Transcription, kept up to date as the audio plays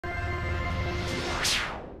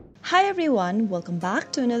Hi everyone, welcome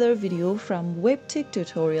back to another video from Webtech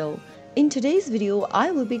Tutorial. In today's video,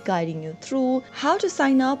 I will be guiding you through how to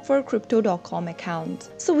sign up for a crypto.com account.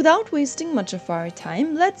 So without wasting much of our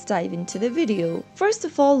time, let's dive into the video. First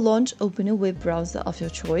of all, open a web browser of your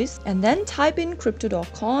choice and then type in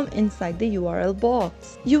crypto.com inside the URL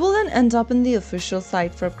box. You will then end up in the official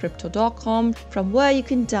site for crypto.com, from where you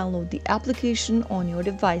can download the application on your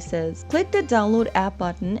devices. Click the download app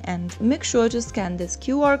button and make sure to scan this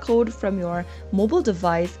QR code from your mobile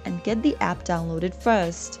device and get the app downloaded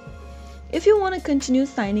first. If you want to continue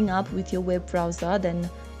signing up with your web browser, then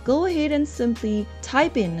go ahead and simply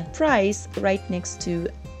type in price right next to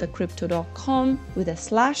the crypto.com with a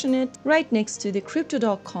slash in it, right next to the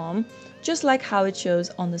crypto.com, just like how it shows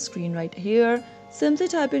on the screen right here. Simply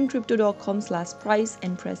type in crypto.com/price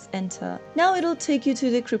and press enter. Now it'll take you to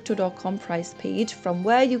the crypto.com price page, from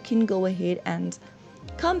where you can go ahead and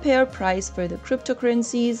compare price for the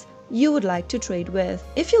cryptocurrencies you would like to trade with.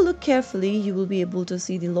 If you look carefully, you will be able to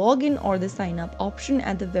see the login or the sign up option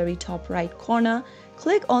at the very top right corner.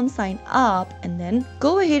 Click on sign up and then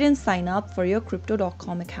go ahead and sign up for your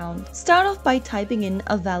crypto.com account. Start off by typing in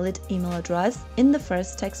a valid email address in the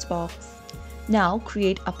first text box. Now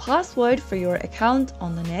create a password for your account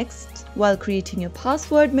on the next. While creating your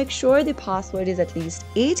password, make sure the password is at least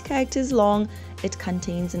 8 characters long. It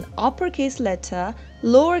contains an uppercase letter,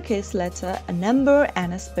 lowercase letter, a number,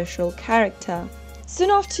 and a special character. Soon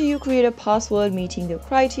after you create a password meeting the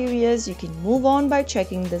criteria, you can move on by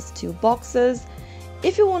checking these 2 boxes.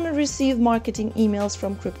 If you want to receive marketing emails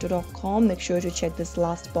from crypto.com, make sure to check this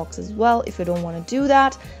last box as well. If you don't want to do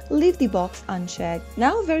that, leave the box unchecked.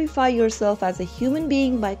 Now verify yourself as a human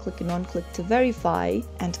being by clicking on click to verify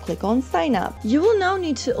and click on sign up. You will now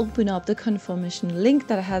need to open up the confirmation link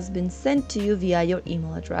that has been sent to you via your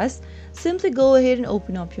email address. Simply go ahead and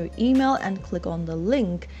open up your email and click on the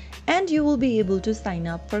link, and you will be able to sign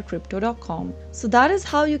up for crypto.com. So that is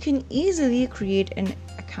how you can easily create an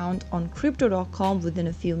account on crypto.com within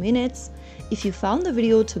a few minutes. If you found the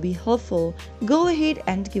video to be helpful, go ahead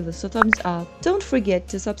and give us a thumbs up. Don't forget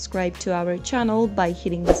to subscribe to our channel by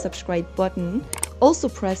hitting the subscribe button. Also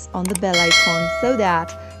press on the bell icon so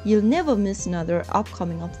that you'll never miss another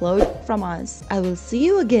upcoming upload from us. I will see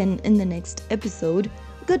you again in the next episode.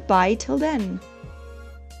 Goodbye till then.